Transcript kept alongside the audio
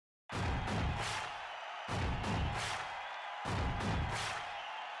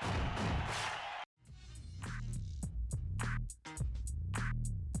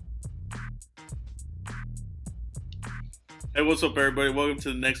Hey, what's up, everybody? Welcome to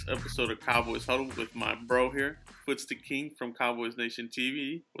the next episode of Cowboys Huddle with my bro here, Foots the King from Cowboys Nation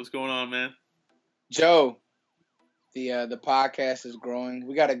TV. What's going on, man? Joe, the podcast is growing.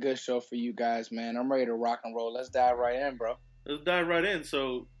 We got a good show for you guys, man. I'm ready to rock and roll. Let's dive right in, bro. Let's dive right in.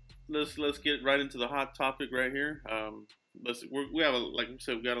 So let's get right into the hot topic right here. We have like we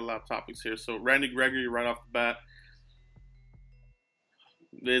said, we got a lot of topics here. So Randy Gregory, right off the bat,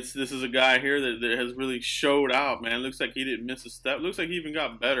 this is a guy here that has really showed out, man. Looks like he didn't miss a step. Looks like he even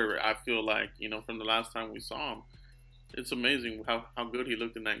got better. I feel like from the last time we saw him. It's amazing how good he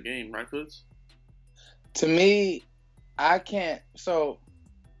looked in that game, right, Foots? To me, I can't. So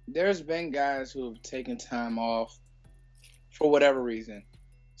there's been guys who have taken time off for whatever reason,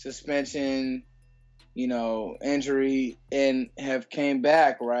 suspension, injury, and have came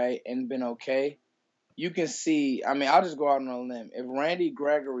back, right, and been okay. You can see, I mean, I'll just go out on a limb. If Randy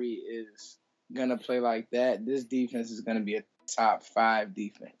Gregory is going to play like that, this defense is going to be a top 5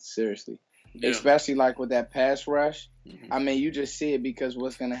 defense, seriously. Yeah. Especially like with that pass rush. Mm-hmm. I mean, you just see it because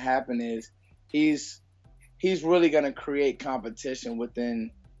what's going to happen is he's really going to create competition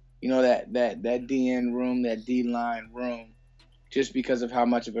within, that DN room, that D-line room, just because of how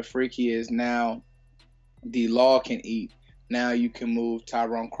much of a freak he is. Now, D-Law can eat. Now you can move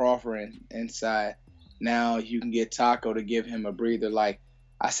Tyrone Crawford inside. Now you can get Taco to give him a breather. Like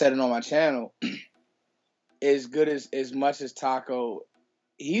I said it on my channel, as much as Taco,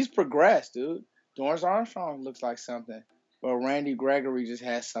 he's progressed, dude. Dorrance Armstrong looks like something, but Randy Gregory just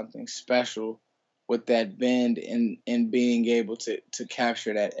has something special with that bend and being able to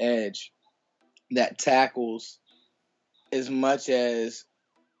capture that edge, that tackles as much as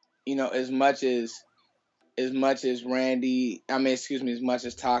Randy, as much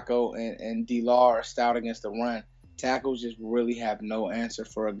as Taco and D-Law are stout against the run, tackles just really have no answer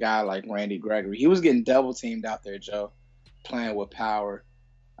for a guy like Randy Gregory. He was getting double teamed out there, Joe, playing with power.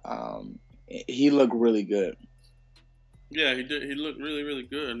 He looked really good. Yeah, he did. He looked really, really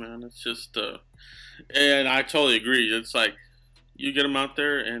good, man. It's just, and I totally agree. It's like you get him out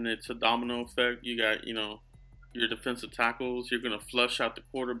there, and it's a domino effect. You got, your defensive tackles. You're going to flush out the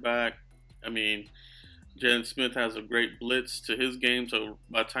quarterback. I mean, Jalen Smith has a great blitz to his game, so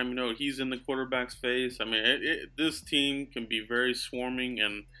by the time he's in the quarterback's face, I mean, this team can be very swarming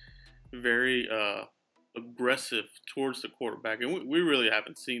and very aggressive towards the quarterback, and we really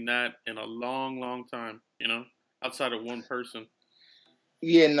haven't seen that in a long, long time, outside of one person.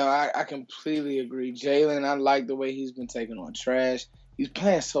 Yeah, no, I completely agree. Jalen, I like the way he's been taking on trash. He's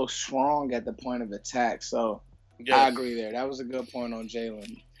playing so strong at the point of attack, so yes. I agree there. That was a good point on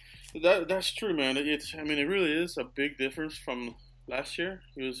Jalen. That's true, man. It really is a big difference from last year.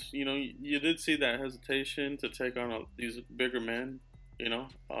 It was, you did see that hesitation to take on these bigger men,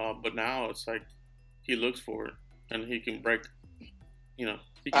 but now it's like he looks for it and he can break,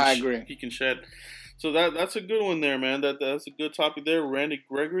 I agree. He can shed. So that's a good one there, man. That's a good topic there, Randy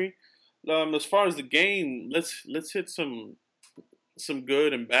Gregory. As far as the game, let's hit some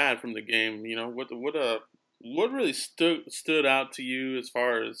good and bad from the game. What really stood out to you as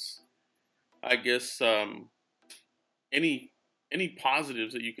far as, I guess, any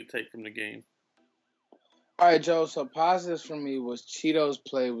positives that you could take from the game? All right, Joe. So positives for me was Cheeto's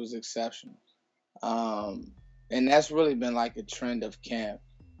play was exceptional, and that's really been like a trend of camp.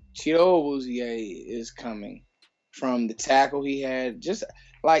 Cheeto Awuzie is coming from the tackle he had. Just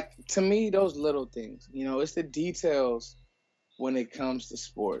like, to me, those little things. It's the details when it comes to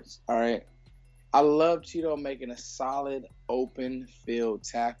sports. All right. I love Cheeto making a solid open field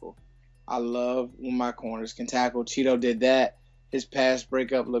tackle. I love when my corners can tackle. Cheeto did that. His pass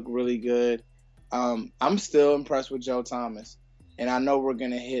breakup looked really good. I'm still impressed with Joe Thomas. And I know we're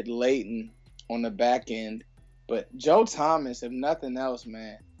going to hit Leighton on the back end. But Joe Thomas, if nothing else,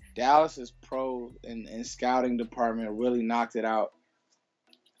 man, Dallas's pro and scouting department really knocked it out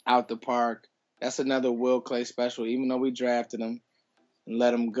the park. That's another Will Clay special. Even though we drafted him and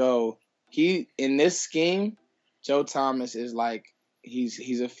let him go, he, in this scheme, Joe Thomas is like,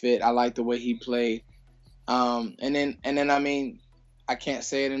 he's a fit. I like the way he played. And then I mean, I can't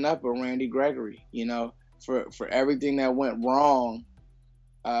say it enough, but Randy Gregory, for everything that went wrong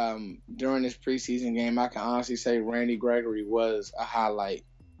during this preseason game, I can honestly say Randy Gregory was a highlight.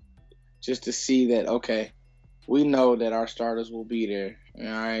 Just to see that, okay, we know that our starters will be there,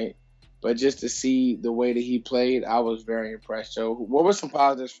 all right? But just to see the way that he played, I was very impressed, Joe. What were some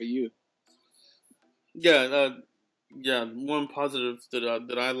positives for you? Yeah, one positive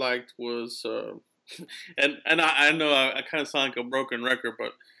that I liked was, and I know I kind of sound like a broken record,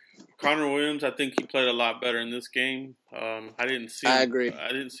 but Connor Williams, I think he played a lot better in this game. I didn't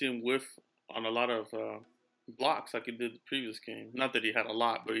see him whiff on a lot of blocks like he did the previous game. Not that he had a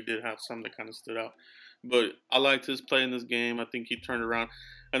lot, but he did have some that kind of stood out. But I liked his play in this game. I think he turned around,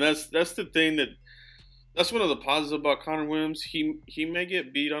 and that's the thing that's one of the positives about Connor Williams. He may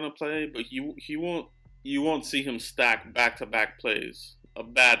get beat on a play, but he won't. You won't see him stack back to back plays,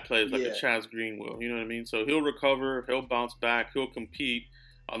 bad plays like a Chaz Green will. You know what I mean? So he'll recover, he'll bounce back, he'll compete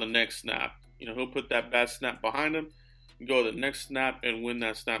on the next snap. He'll put that bad snap behind him, go to the next snap, and win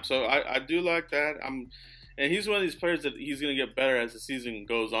that snap. So I do like that. And he's one of these players that he's going to get better as the season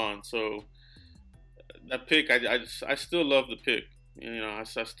goes on. So that pick, I still love the pick. I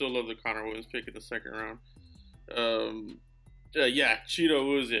still love the Connor Williams pick in the second round. Yeah, Cheeto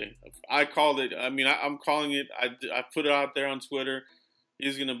Uzi. I called it. I mean, I'm calling it. I put it out there on Twitter.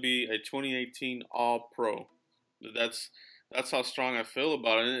 He's going to be a 2018 All-Pro. That's how strong I feel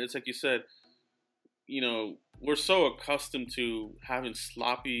about it. And it's like you said, we're so accustomed to having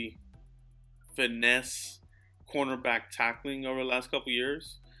sloppy finesse cornerback tackling over the last couple of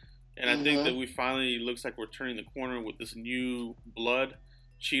years. And I think that we finally, looks like we're turning the corner with this new blood.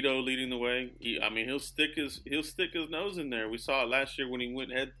 Cheeto leading the way. He'll stick his nose in there. We saw it last year when he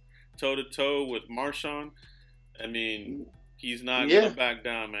went head toe to toe with Marshawn. He's not gonna back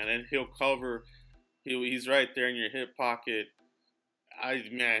down, man. And he'll cover. He's right there in your hip pocket.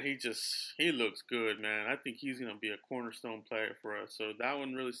 He looks good, man. I think he's gonna be a cornerstone player for us. So that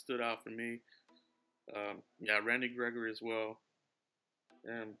one really stood out for me. Randy Gregory as well.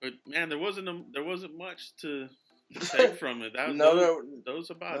 But man, there wasn't much to take from it. Those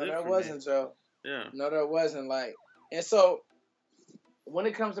about it. No, there wasn't, Joe. Yeah. No, there wasn't. And so when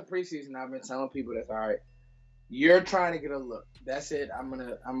it comes to preseason, I've been telling people that's all right. You're trying to get a look. That's it. I'm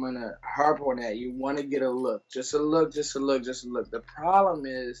gonna harp on that. You want to get a look, just a look, just a look, just a look. The problem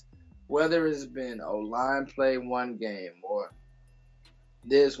is whether it's been O-line play one game or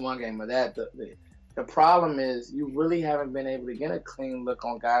this one game or that. The problem is you really haven't been able to get a clean look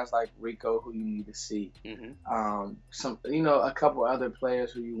on guys like Rico, who you need to see. Mm-hmm. A couple other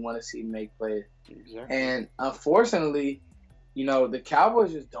players who you want to see make plays. Exactly. And unfortunately, the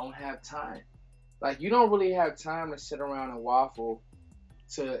Cowboys just don't have time. You don't really have time to sit around and waffle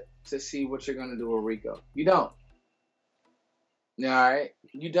to see what you're going to do with Rico. You don't. All right?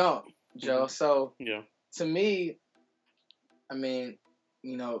 You don't, Joe. Mm-hmm. So, yeah. To me,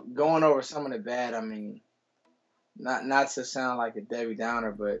 going over some of the bad, not to sound like a Debbie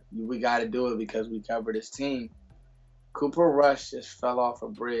Downer, but we got to do it because we covered this team. Cooper Rush just fell off a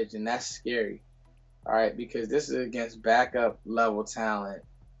bridge, and that's scary. All right, because this is against backup level talent.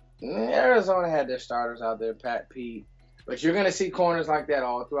 Arizona had their starters out there, Pat Pete, but you're going to see corners like that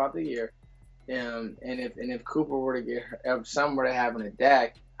all throughout the year. And if Cooper were to get, if some were to have an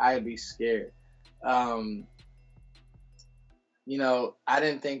attack, I'd be scared. I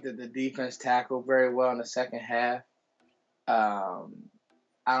didn't think that the defense tackled very well in the second half. I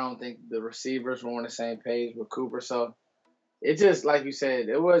don't think the receivers were on the same page with Cooper. So it just, like you said,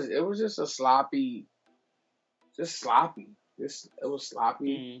 it was just a sloppy. It was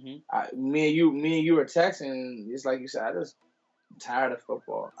sloppy. Mm-hmm. Me and you were texting. It's like you said, I'm tired of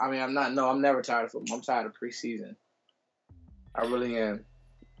football. I'm never tired of football. I'm tired of preseason. I really am.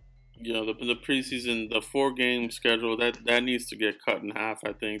 The preseason, the 4-game schedule, that needs to get cut in half.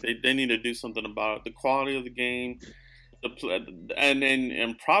 I think they need to do something about it. The quality of the game,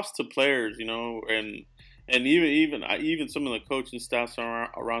 and props to players, and even some of the coaching staffs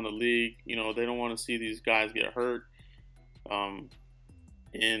around the league. They don't want to see these guys get hurt. And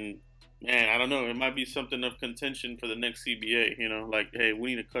man, I don't know. It might be something of contention for the next CBA. Hey,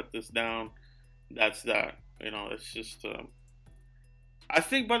 we need to cut this down. That's that. It's just. I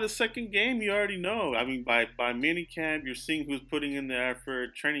think by the second game, you already know. By mini camp, you're seeing who's putting in the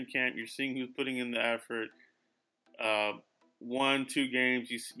effort. Training camp, you're seeing who's putting in the effort. 1-2 games,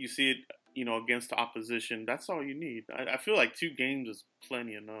 you see it, against the opposition. That's all you need. I feel like 2 games is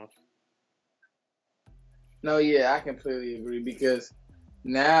plenty enough. No, yeah, I completely agree because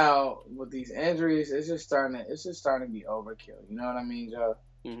now with these injuries, it's just starting to be overkill. You know what I mean, Joe?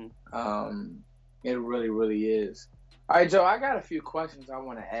 Mm-hmm. It really, really is. All right, Joe, I got a few questions I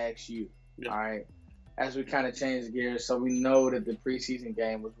want to ask you, yeah. All right, as we kind of change gears so we know that the preseason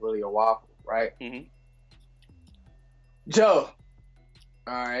game was really a waffle, right? Mm-hmm. Joe,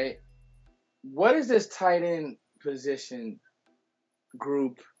 all right, what is this tight end position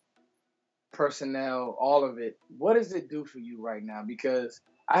group, personnel, all of it, what does it do for you right now? Because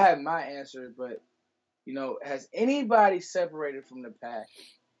I have my answer, but, has anybody separated from the pack?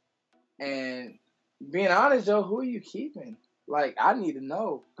 And being honest, Joe, who are you keeping? Like, I need to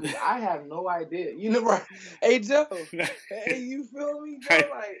know because I have no idea. You know, right? Hey, Joe. Hey, you feel me, Joe?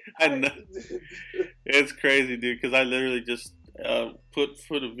 I know. It's crazy, dude, because I literally just put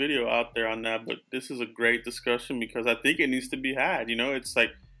a video out there on that. But this is a great discussion because I think it needs to be had. You know, it's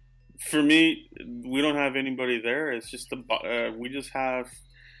like, for me, we don't have anybody there. It's just we just have,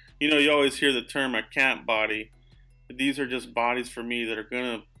 you know, you always hear the term a camp body. These are just bodies for me that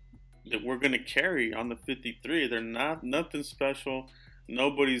we're gonna carry on the 53. They're not nothing special.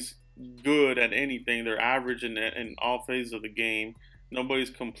 Nobody's good at anything. They're average in all phases of the game. Nobody's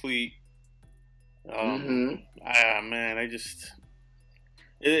complete. Man,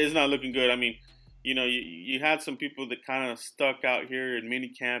 it's not looking good. I mean, you know, you had some people that kind of stuck out here in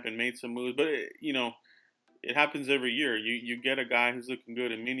minicamp and made some moves, but you know, it happens every year. You get a guy who's looking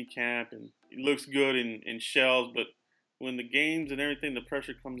good in minicamp and he looks good in shells, but when the games and everything, the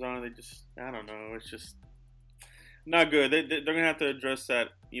pressure comes on, I don't know, it's just not good. They're gonna have to address that.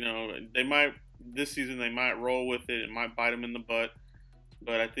 You know, this season they might roll with it. It might bite them in the butt.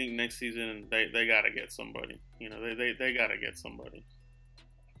 But I think next season they got to get somebody. You know, they got to get somebody.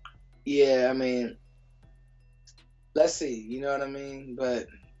 Yeah, I mean, let's see. You know what I mean? But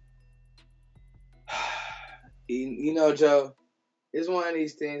you know, Joe, it's one of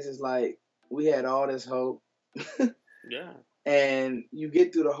these things. It's like we had all this hope. Yeah. And you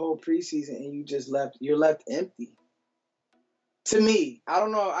get through the whole preseason and you're left empty. To me, I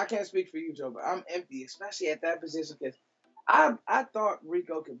don't know. I can't speak for you, Joe, but I'm empty, especially at that position because I thought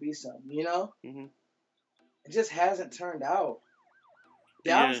Rico could be something, you know? Mm-hmm. It just hasn't turned out.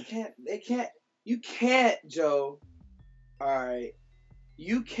 Dallas you can't, Joe. All right.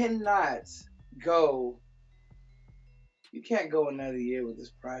 You can't go another year with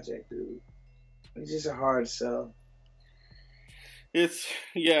this project, dude. It's just a hard sell. It's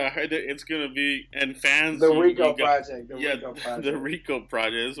gonna be, and fans. The Rico Project. The Rico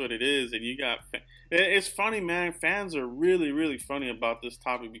Project is what it is, and you got. It's funny, man. Fans are really, really funny about this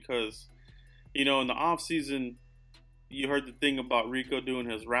topic because, you know, in the off season, you heard the thing about Rico doing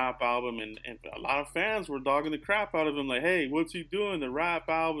his rap album, and a lot of fans were dogging the crap out of him, like, "Hey, what's he doing? The rap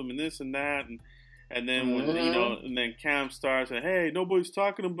album and this and that," and then when you know, and then Cam starts and, "Hey, nobody's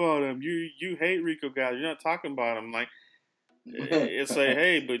talking about him. You hate Rico guys. You're not talking about him." Like, it's like,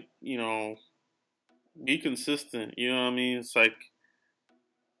 hey, but you know, be consistent. You know what I mean? It's like,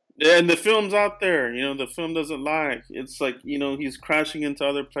 and the film's out there. You know, the film doesn't lie. It's like, you know, he's crashing into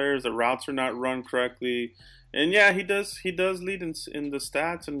other players. The routes are not run correctly, and yeah, he does lead in the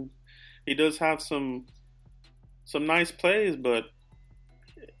stats, and he does have some nice plays, but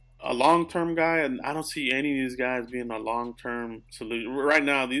a long-term guy, and I don't see any of these guys being a long-term solution right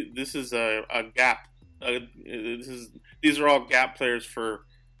now. This is a gap. These are all gap players for,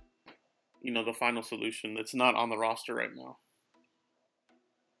 you know, the final solution that's not on the roster right now.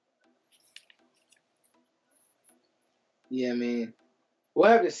 Yeah, I mean, we'll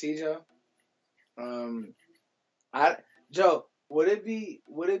have to see, Joe. Joe, would it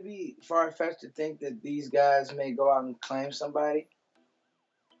be far-fetched to think that these guys may go out and claim somebody?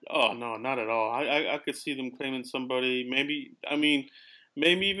 Oh no, not at all. I could see them claiming somebody. Maybe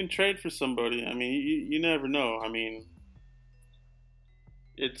even trade for somebody. I mean, you never know. I mean,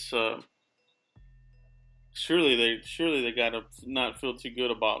 it's surely they gotta not feel too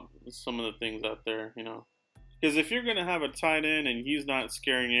good about some of the things out there, you know. Because if you're gonna have a tight end and he's not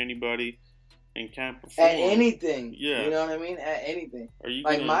scaring anybody and can't perform at anything, yeah, you know what I mean? At anything. Are you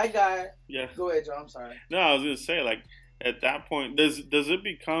like my guy? Yeah. Go ahead, Joe. I'm sorry. No, I was gonna say, like, at that point, does it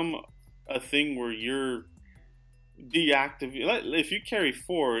become a thing where you're deactivate? Like, if you carry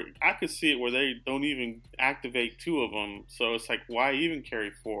 4, I could see it where they don't even activate 2 of them. So it's like, why even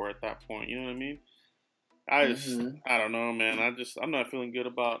carry 4 at that point? You know what I mean? I don't know, man. I'm not feeling good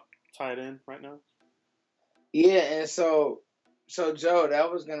about tight end right now. Yeah, and so Joe,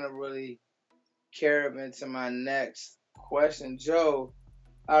 that was gonna really carry up into my next question, Joe.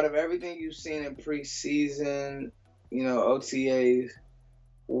 Out of everything you've seen in preseason, you know, OTAs,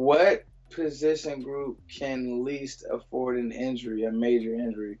 what position group can least afford an injury, a major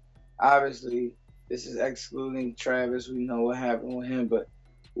injury? Obviously, this is excluding Travis. We know what happened with him, but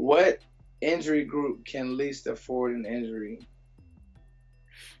what injury group can least afford an injury?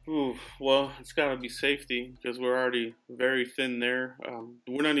 Ooh, well, it's got to be safety because we're already very thin there.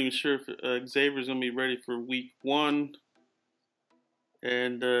 We're not even sure if Xavier's going to be ready for week 1.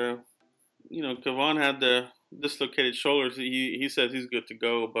 And, you know, Kevon had the dislocated shoulders. He says he's good to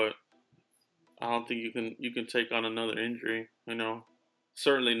go, but I don't think you can take on another injury, you know.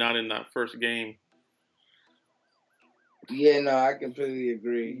 Certainly not in that first game. Yeah, no, I completely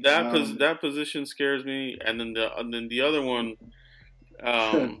agree. That position scares me, and then the other one,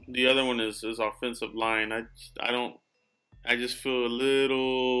 the other one is offensive line. I don't. I just feel a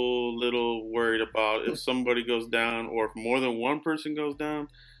little worried about if somebody goes down or if more than one person goes down,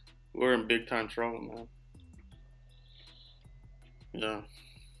 we're in big time trouble, man.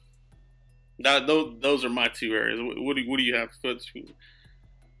 Yeah, those are my two areas. What do you have, Foots?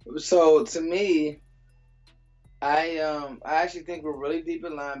 So to me, I actually think we're really deep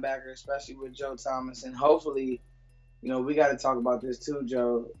in linebacker, especially with Joe Thomas, and hopefully, we got to talk about this too,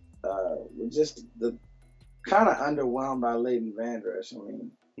 Joe. We're just the kind of underwhelmed by Leighton Vander Esch. I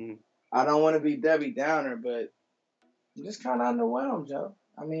mean, Mm. I don't want to be Debbie Downer, but I'm just kind of underwhelmed, Joe.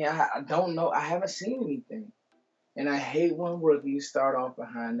 I mean, I don't know. I haven't seen anything, and I hate when rookies start off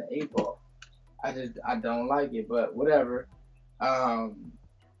behind the eight ball. I don't like it, but whatever. Um,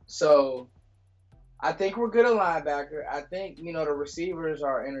 so I think we're good at linebacker. I think the receivers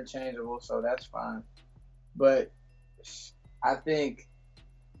are interchangeable, so that's fine. But I think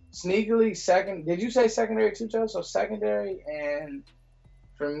sneakily second. Did you say secondary too, Joe? So secondary, and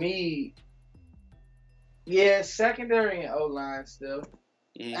for me, yeah, secondary and O line still.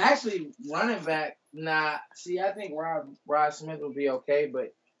 Mm. Actually, running back. Nah, see, I think Rod Smith will be okay,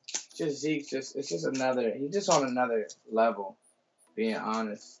 but just Zeke's it's just another. He's just on another level. Being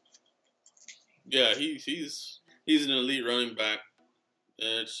honest. Yeah, he's an elite running back.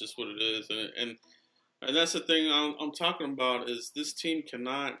 And it's just what it is, and that's the thing I'm talking about is this team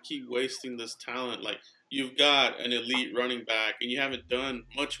cannot keep wasting this talent. Like you've got an elite running back, and you haven't done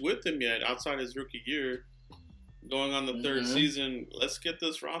much with him yet outside his rookie year. Going on the third season, let's get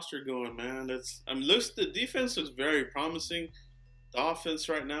this roster going, man. The defense looks very promising. The offense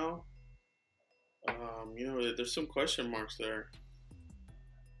right now, there's some question marks there.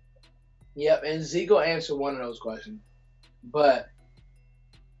 Yep, and Zeke will answer one of those questions, but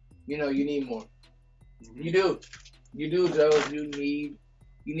you need more. Mm-hmm. You do, Joe. You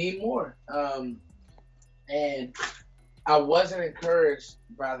need more. And I wasn't encouraged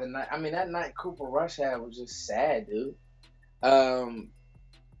by the night. I mean, that night Cooper Rush had was just sad, dude. Him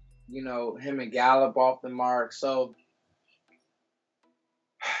and Gallup off the mark. So,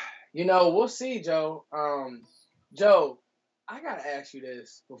 we'll see, Joe. Joe, I gotta ask you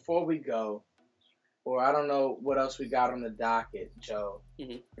this before we go, or I don't know what else we got on the docket, Joe.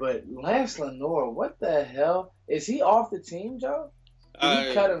 Mm-hmm. But Lance Lenoir, what the hell is he off the team, Joe? Did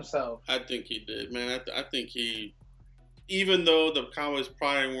he cut himself? I think he did, man. I think he. Even though the Cowboys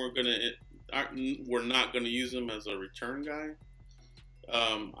probably were not going to use him as a return guy,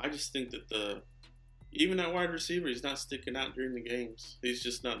 I just think that even that wide receiver, he's not sticking out during the games. He's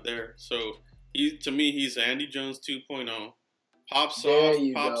just not there. So to me, he's Andy Jones 2.0. Pops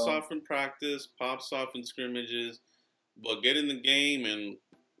off in practice, pops off in scrimmages, but get in the game and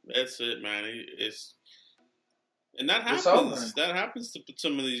that's it, man. And that happens. That happens to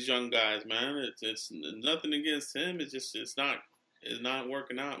some of these young guys, man. It's nothing against him. It's not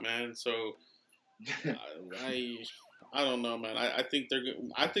working out, man. So I don't know, man. I think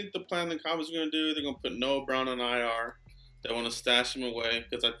the plan the Cowboys are going to do, they're going to put Noah Brown on IR. They want to stash him away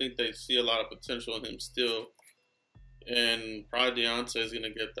because I think they see a lot of potential in him still. And probably Deontay is going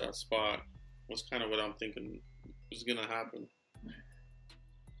to get that spot. That's kind of what I'm thinking is going to happen.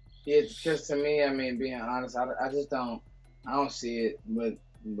 Yeah, because to me, I mean, being honest, I just don't see it with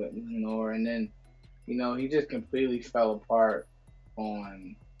Lenoir. And then, he just completely fell apart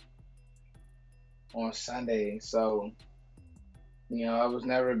on Sunday. So, I was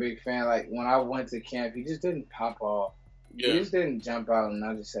never a big fan. Like, when I went to camp, he just didn't pop off. Yeah. He just didn't jump out, and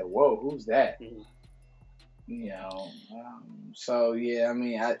I just said, whoa, who's that? Mm-hmm. So, yeah, I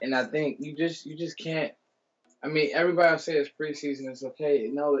mean, I think you just can't. I mean, everybody will say it's preseason. It's okay.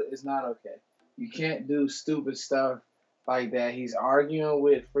 No, it's not okay. You can't do stupid stuff like that. He's arguing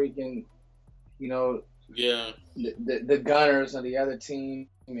with freaking, the Gunners on the other team.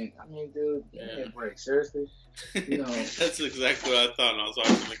 I mean, dude, give me a break. Seriously, That's exactly what I thought when I was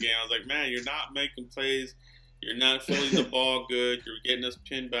watching the game. I was like, man, you're not making plays. You're not filling the ball good. You're getting us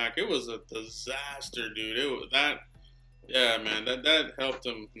pinned back. It was a disaster, dude. It was that. Yeah, man, that helped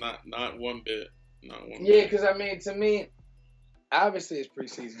him not one bit. Yeah, because I mean, to me, obviously it's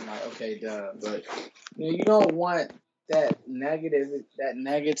preseason. Like, okay, duh, but you don't want that negative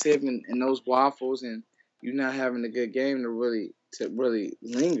and those waffles, and you not having a good game to really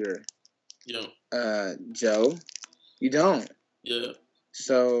linger. Yeah. Joe, you don't. Yeah.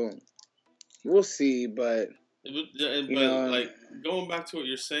 So we'll see, but. Like going back to what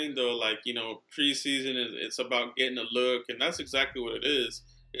you're saying though, like preseason it's about getting a look, and that's exactly what it is.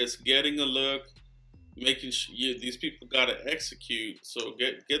 It's getting a look. these people got to execute. So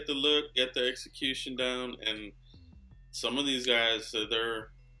get the look, get the execution down, and some of these guys,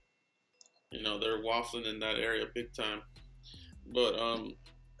 they're waffling in that area big time. But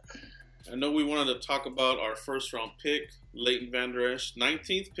I know we wanted to talk about our first round pick, Leighton Vander Esch,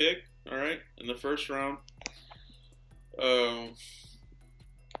 19th pick. All right, in the first round.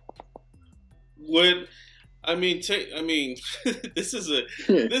 This is a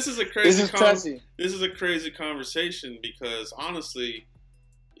crazy this is a crazy conversation, because honestly,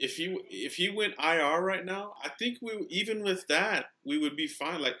 if you went IR right now, I think even with that we would be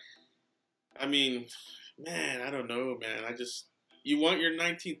fine. Like, I mean, man, I don't know, man. You want your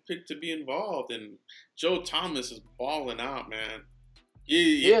 19th pick to be involved, and Joe Thomas is balling out, man.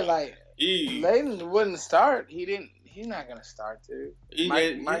 Leighton wouldn't start. He's not gonna start, dude.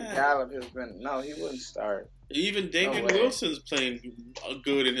 Mike Gallup has been he wouldn't start. Even Damian Wilson's playing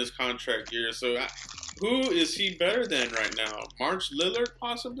good in his contract year. So who is he better than right now? March Lillard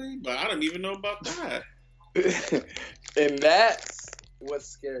possibly, but I don't even know about that. And that's what's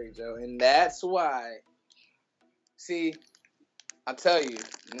scary, Joe. And that's why. See, I'll tell you,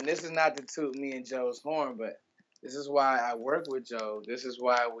 and this is not to toot me and Joe's horn, but this is why I work with Joe. This is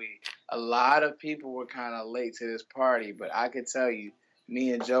why a lot of people were kind of late to this party, but I could tell you,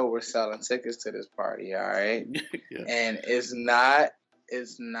 me and Joe were selling tickets to this party, all right? Yeah. And it's not a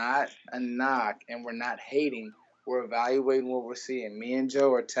knock, and we're not hating. We're evaluating what we're seeing. Me and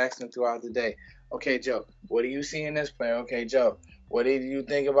Joe are texting throughout the day. Okay, Joe, what do you see in this player? Okay, Joe, what did you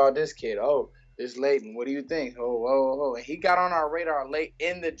think about this kid? Oh, this Leighton. What do you think? Oh. And he got on our radar late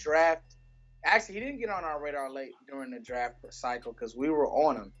in the draft. Actually, he didn't get on our radar late during the draft cycle because we were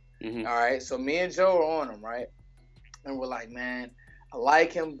on him. Mm-hmm. All right, so me and Joe were on him, right? And we're like, man, I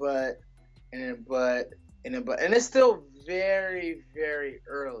like him, but it's still very, very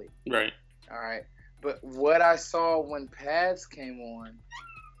early. Right. All right. But what I saw when pads came on,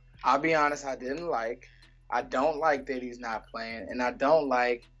 I'll be honest, I didn't like. I don't like that he's not playing, and I don't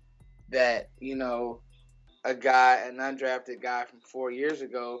like that, an undrafted guy from 4 years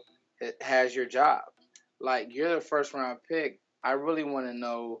ago has your job. Like, you're the first round pick. I really want to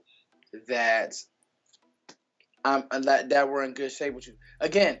know that that we're in good shape with you.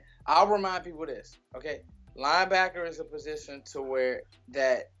 Again, I'll remind people this, okay? Linebacker is a position to where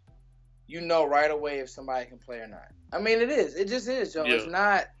that right away if somebody can play or not. I mean, it is. It just is, Joe. Yeah. It's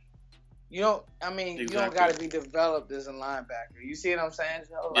not. You don't got to be developed as a linebacker. You see what I'm saying,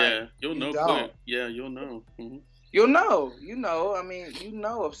 Joe? Like, you'll know. You'll know. Mm-hmm. You'll know. I mean,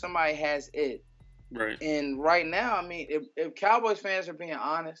 if somebody has it. Right. And right now, I mean, if Cowboys fans are being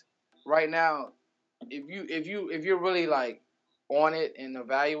honest, right now, if you're really like on it and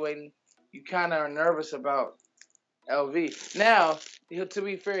evaluating, you kind of are nervous about LV. Now, to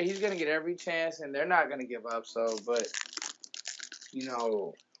be fair, he's gonna get every chance, and they're not gonna give up. So, but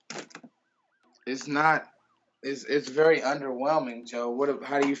it's not. It's very underwhelming, Joe.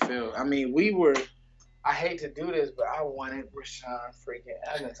 How do you feel? I mean, I hate to do this, but I wanted Rashaan freaking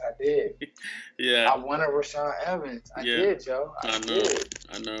Evans. I did. Yeah. I wanted Rashaan Evans. I did, Joe. I know.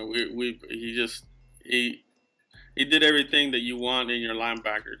 He did everything that you want in your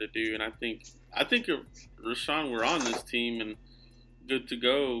linebacker to do, and I think if Rashaan were on this team and good to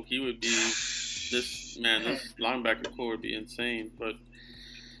go, he would be this linebacker core would be insane. But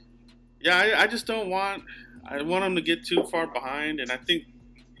yeah, I just don't want. I want him to get too far behind, and I think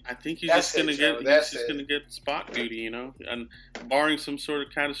he's just gonna get spot duty, and barring some sort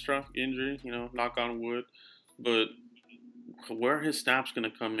of catastrophic injury, knock on wood. But where his snaps gonna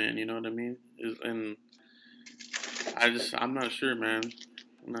come in, you know what I mean? I'm not sure, man.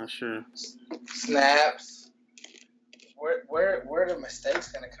 I'm not sure. Snaps. Where are the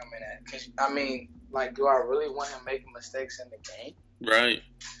mistakes gonna come in at? Because I mean, like, do I really want him making mistakes in the game? Right.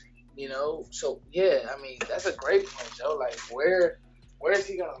 So yeah, I mean, that's a great point, Joe. Like, where is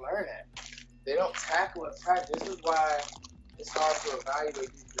he gonna learn at? They don't tackle at practice. This is why it's hard to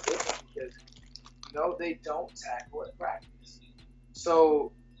evaluate these positions, because they don't tackle at practice.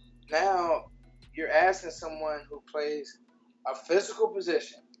 So now you're asking someone who plays a physical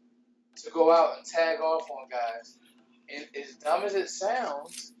position to go out and tag off on guys. And as dumb as it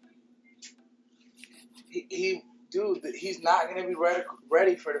sounds, he's not going to be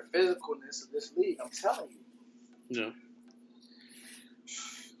ready for the physicalness of this league. I'm telling you. Yeah.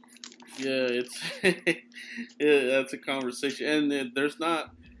 Yeah, it's that's a conversation, and there's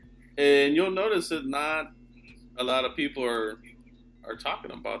not, and you'll notice that not a lot of people are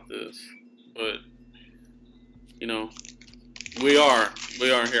talking about this, but we are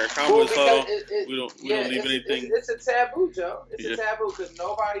here. Cowboys Huddle. We don't leave anything. It's a taboo, Joe. It's a taboo because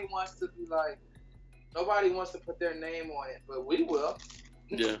nobody wants to be like, Nobody wants to put their name on it, but we will.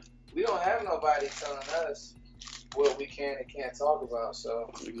 Yeah. We don't have nobody telling us what we can and can't talk about.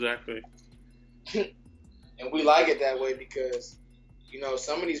 So exactly. And we like it that way because,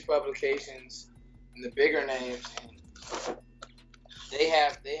 some of these publications and the bigger names, they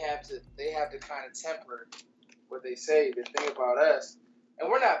have to kind of temper what they say. The thing about us, and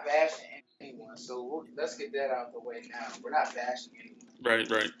we're not bashing anyone, so let's get that out of the way now. We're not bashing anyone.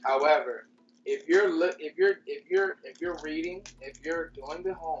 Right. However, if you're reading, if you're doing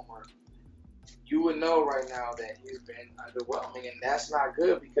the homework, you would know right now that he's been underwhelming, and that's not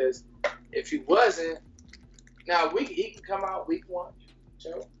good because if he wasn't, now he can come out week 1,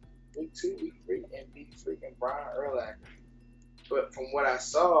 Joe, week 2, week 3, and beat freaking Brian Urlacher. But from what I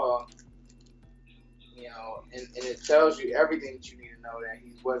saw, and it tells you everything that you need to know that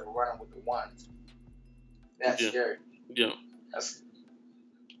he wasn't running with the ones. That's scary. Yeah. That's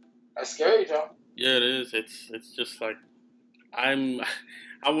scary, Joe. Yeah, it is. It's just like I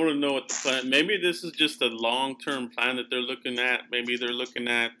want to know what the plan. Maybe this is just a long-term plan that they're looking at. Maybe they're looking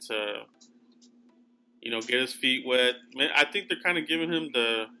at get his feet wet. I think they're kind of giving him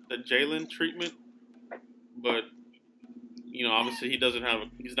the Jalen treatment, but obviously he's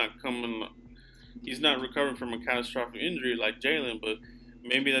not recovering from a catastrophic injury like Jalen, but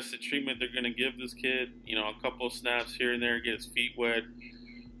maybe that's the treatment they're going to give this kid. A couple of snaps here and there, get his feet wet.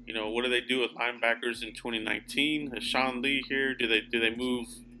 What do they do with linebackers in 2019? Is Sean Lee here? Do they move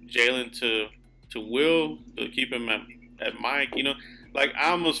Jalen to Will to keep him at Mike?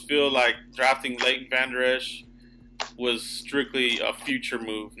 I almost feel like drafting Leighton Vander Esch was strictly a future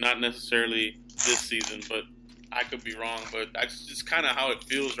move, not necessarily this season, but I could be wrong. But that's just kind of how it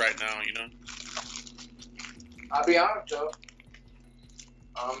feels right now, I'll be honest, Joe.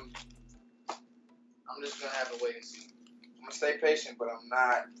 I'm just gonna have to wait and see. I'm gonna stay patient, but I'm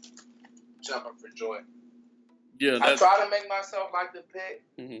not jumping for joy. Yeah, I try to make myself like the pick,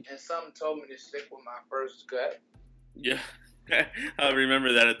 mm-hmm. and something told me to stick with my first gut. Yeah, I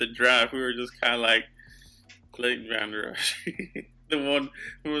remember that at the draft. We were just kind of like Leighton Vander Esch, one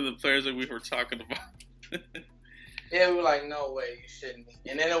of the players that we were talking about. Yeah, we were like, no way, you shouldn't.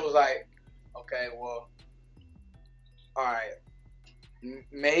 And then it was like, okay, well, all right,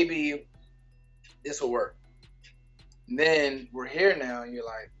 maybe this will work. And then we're here now, and you're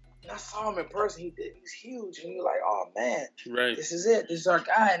like, I saw him in person. He's huge, and you're like, oh man, right? This is it. This is our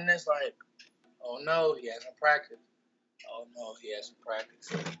guy. And it's like, oh no, he hasn't practiced. Oh no, he hasn't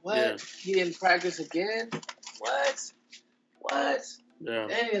practiced. What? Yeah. He didn't practice again? What? Yeah.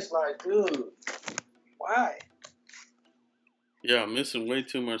 Then it's like, dude, why? Yeah, missing way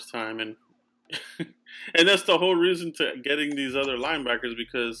too much time, and and that's the whole reason to getting these other linebackers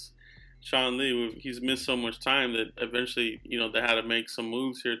because Sean Lee, he's missed so much time that eventually, they had to make some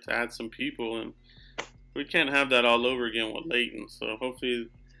moves here to add some people, and we can't have that all over again with Leighton. So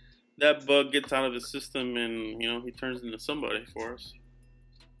hopefully that bug gets out of the system and, he turns into somebody for us.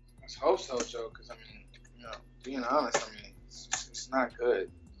 Let's hope so, Joe, because, being honest, it's not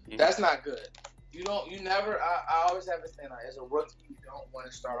good. Mm-hmm. That's not good. I always have this thing, like, as a rookie, you don't want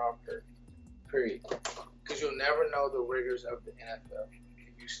to start off hurt, period. Because you'll never know the rigors of the NFL.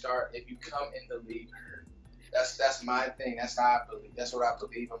 If you come in the league hurt. That's my thing. That's how I believe. That's what I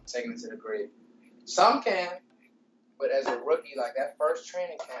believe. I'm taking it to the grave. Some can, but as a rookie, like that first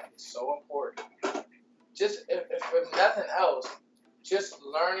training camp is so important. Just if nothing else, just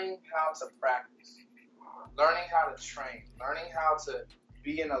learning how to practice, learning how to train, learning how to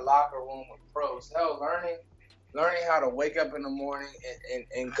be in a locker room with pros. Hell, learning how to wake up in the morning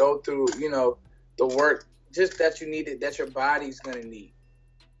and go through, the work just that you needed, that your body's gonna need.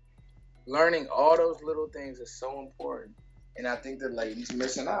 Learning all those little things is so important, and I think that Leighton's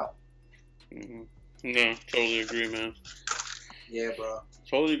missing out. Mm-hmm. No, totally agree, man. Yeah, bro.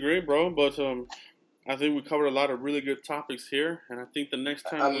 Totally agree, bro. But I think we covered a lot of really good topics here, and I think the next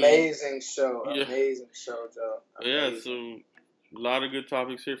time amazing show, Joe. Yeah, so a lot of good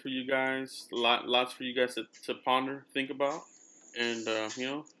topics here for you guys. Lots for you guys to ponder, think about, and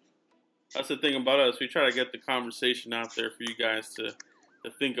that's the thing about us. We try to get the conversation out there for you guys to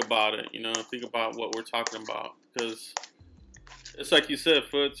think about it, think about what we're talking about, because it's like you said,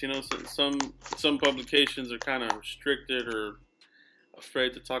 Foots, some publications are kind of restricted or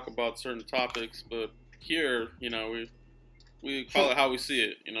afraid to talk about certain topics, but here, we call it how we see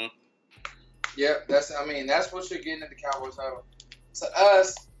it, Yeah, that's what you're getting at the Cowboys Huddle. To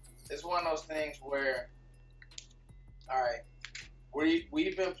us, it's one of those things where, all right,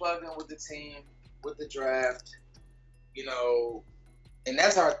 we've been plugged in with the team, with the draft, and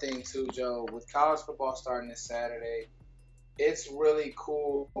that's our thing too, Joe. With college football starting this Saturday, it's really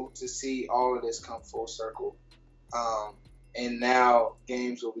cool to see all of this come full circle. And now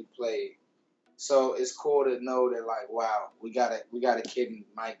games will be played. So it's cool to know that, like, wow, we got a kid in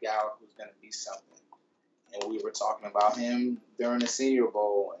Mike Gallup who's gonna be something. And we were talking about him during the Senior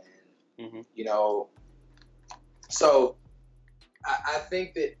Bowl, and so I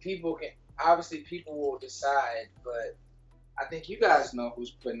think that people will decide, but I think you guys know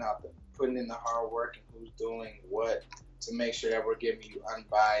who's putting in the hard work and who's doing what to make sure that we're giving you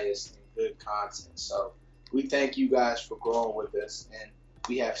unbiased and good content. So we thank you guys for growing with us, and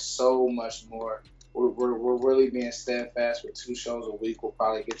we have so much more. We're really being steadfast with 2 shows a week. We'll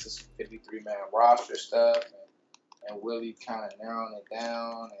probably get to some 53-man roster stuff and really kind of narrowing it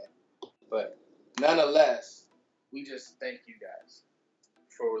down. But nonetheless, we just thank you guys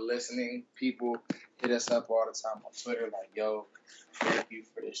for listening. People hit us up all the time on Twitter like, yo, thank you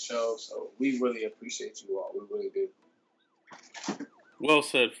for this show. So we really appreciate you all. We really do. Well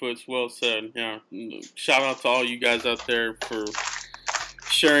said, Foots. Well said. Yeah. Shout out to all you guys out there for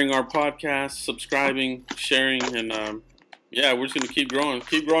sharing our podcast, subscribing, sharing, and we're just gonna keep growing.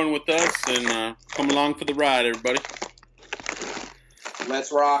 Keep growing with us, and come along for the ride, everybody.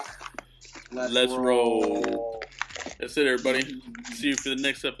 Let's rock. Let's roll. That's it, everybody. See you for the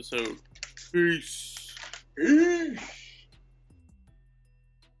next episode. Peace.